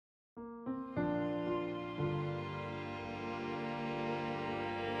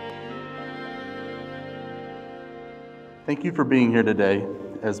Thank you for being here today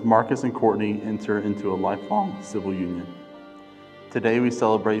as Marcus and Courtney enter into a lifelong civil union. Today we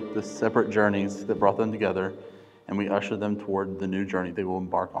celebrate the separate journeys that brought them together, and we usher them toward the new journey they will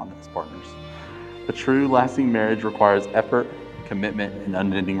embark on as partners. A true, lasting marriage requires effort, commitment, and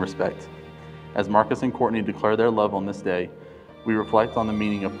unending respect. As Marcus and Courtney declare their love on this day, we reflect on the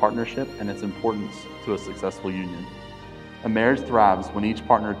meaning of partnership and its importance to a successful union. A marriage thrives when each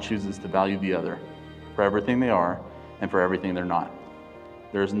partner chooses to value the other for everything they are and for everything they're not.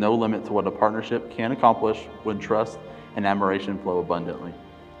 There is no limit to what a partnership can accomplish when trust and admiration flow abundantly.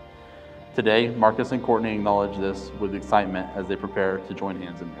 Today, Marcus and Courtney acknowledge this with excitement as they prepare to join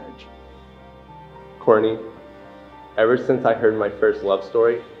hands in marriage. Courtney, ever since I heard my first love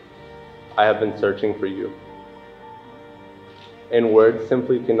story, I have been searching for you. And words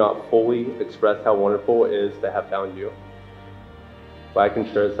simply cannot fully express how wonderful it is to have found you. But I can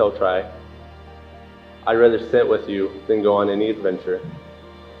sure as hell try. I'd rather sit with you than go on any adventure.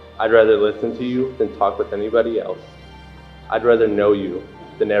 I'd rather listen to you than talk with anybody else. I'd rather know you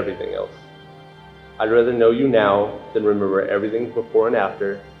than everything else. I'd rather know you now than remember everything before and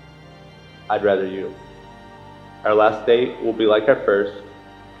after. I'd rather you. Our last date will be like our first.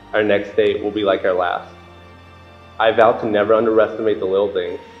 Our next date will be like our last. I vow to never underestimate the little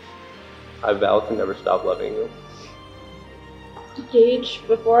things. I vow to never stop loving you. Gage,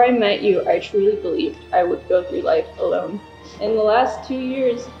 before I met you, I truly believed I would go through life alone. In the last 2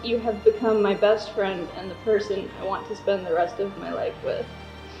 years, you have become my best friend and the person I want to spend the rest of my life with.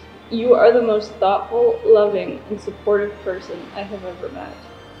 You are the most thoughtful, loving, and supportive person I have ever met.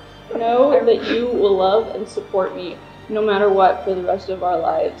 Know that you will love and support me no matter what for the rest of our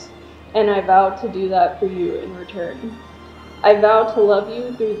lives, and I vow to do that for you in return. I vow to love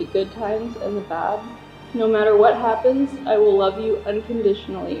you through the good times and the bad. No matter what happens, I will love you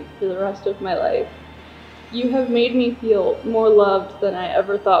unconditionally for the rest of my life. You have made me feel more loved than I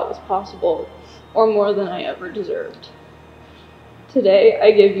ever thought was possible, or more than I ever deserved. Today,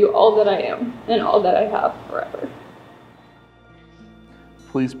 I give you all that I am and all that I have forever.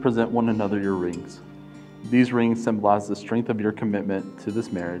 Please present one another your rings. These rings symbolize the strength of your commitment to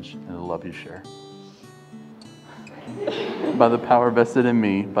this marriage and the love you share. By the power vested in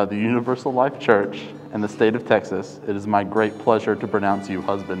me by the Universal Life Church and the state of Texas, it is my great pleasure to pronounce you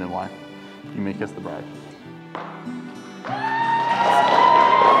husband and wife. You may kiss the bride.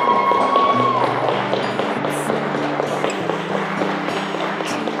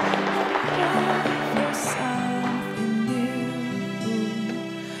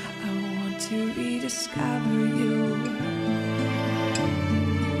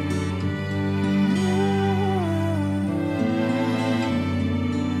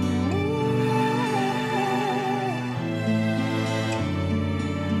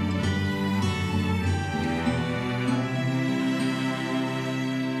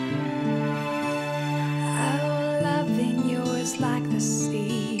 Like the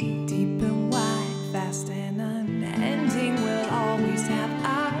sea, deep and wide, vast and unending, we'll always have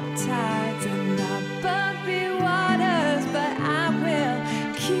our tides and our bumpy waters, but I will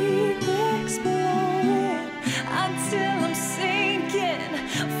keep exploring until I'm sinking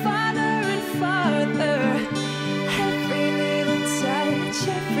farther and farther. Every little touch,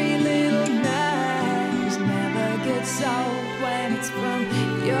 every little nudge never gets old when it's from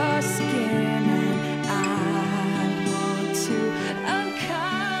your skin.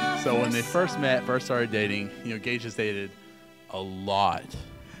 So when they first started dating, Gage has dated a lot,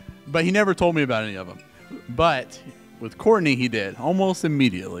 but he never told me about any of them. But with Courtney, he did almost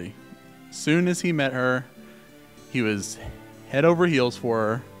immediately. Soon as he met her, he was head over heels for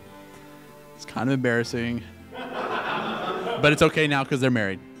her. It's kind of embarrassing, but it's okay now because they're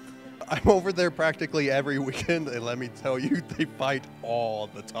married. I'm over there practically every weekend, and let me tell you, they fight all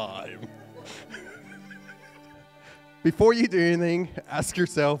the time. Before you do anything, ask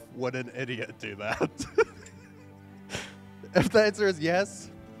yourself, would an idiot do that? If the answer is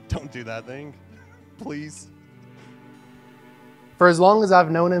yes, don't do that thing, please. For as long as I've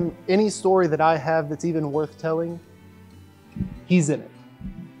known him, any story that I have that's even worth telling, he's in it.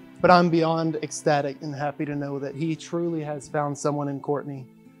 But I'm beyond ecstatic and happy to know that he truly has found someone in Courtney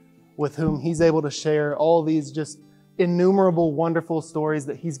with whom he's able to share all these just innumerable, wonderful stories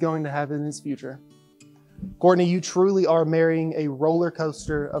that he's going to have in his future. Courtney, you truly are marrying a roller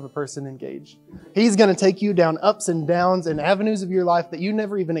coaster of a person engaged. He's going to take you down ups and downs and avenues of your life that you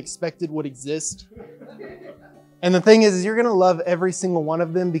never even expected would exist. And the thing is you're going to love every single one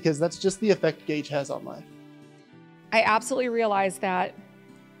of them because that's just the effect Gage has on life. I absolutely realize that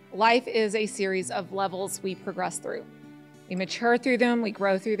life is a series of levels we progress through. We mature through them, we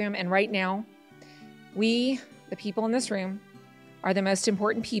grow through them, and right now, we the people in this room are the most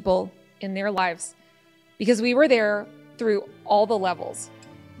important people in their lives because we were there through all the levels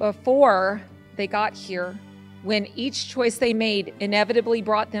before they got here, when each choice they made inevitably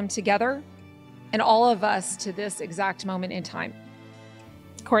brought them together and all of us to this exact moment in time.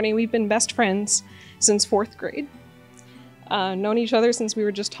 Courtney, we've been best friends since 4th grade. Known each other since we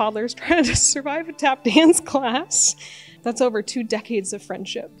were just toddlers trying to survive a tap dance class. That's over 2 decades of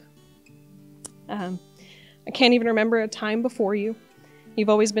friendship. I can't even remember a time before you. You've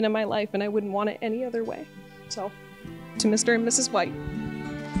always been in my life, and I wouldn't want it any other way. So, to Mr. and Mrs. White,